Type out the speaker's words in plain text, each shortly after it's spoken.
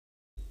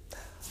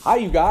Hi,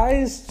 you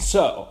guys!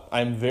 So,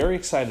 I'm very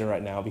excited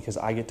right now because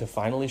I get to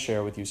finally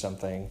share with you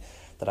something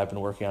that I've been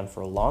working on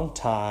for a long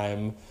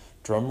time.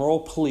 Drum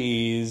roll,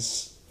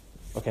 please.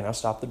 Okay, now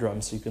stop the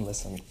drums so you can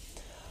listen.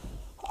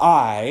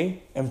 I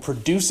am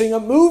producing a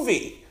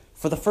movie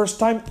for the first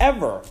time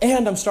ever,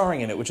 and I'm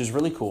starring in it, which is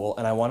really cool,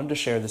 and I wanted to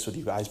share this with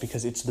you guys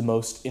because it's the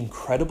most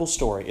incredible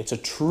story. It's a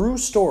true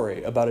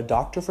story about a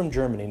doctor from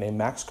Germany named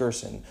Max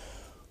Gerson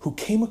who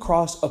came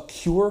across a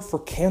cure for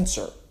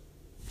cancer.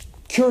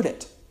 Cured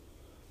it.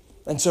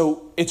 And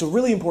so it's a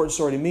really important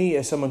story to me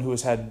as someone who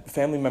has had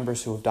family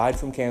members who have died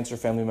from cancer,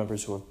 family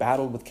members who have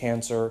battled with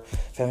cancer,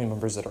 family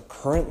members that are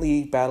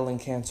currently battling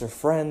cancer,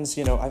 friends.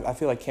 I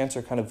feel like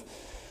cancer kind of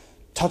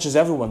touches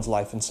everyone's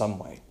life in some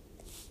way.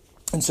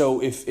 And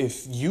so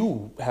if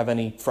you have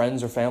any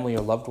friends or family or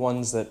loved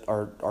ones that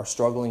are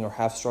struggling or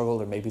have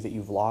struggled, or maybe that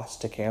you've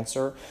lost to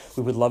cancer,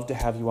 we would love to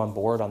have you on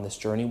board on this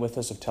journey with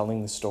us of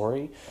telling the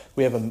story.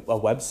 We have a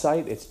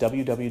website. It's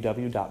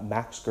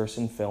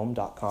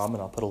www.maxgersonfilm.com,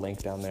 and I'll put a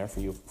link down there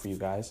for you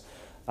guys.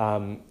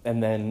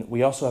 And then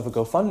we also have a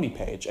GoFundMe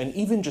page, and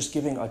even just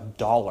giving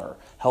 $1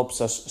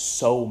 helps us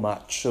so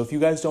much. So if you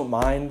guys don't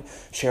mind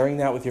sharing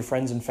that with your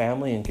friends and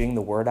family and getting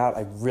the word out,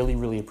 I really,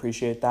 really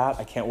appreciate that.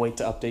 I can't wait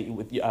to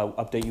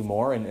update you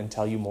more and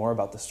tell you more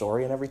about the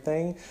story and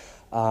everything.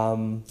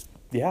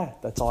 Yeah,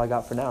 that's all I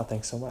got for now.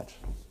 Thanks so much.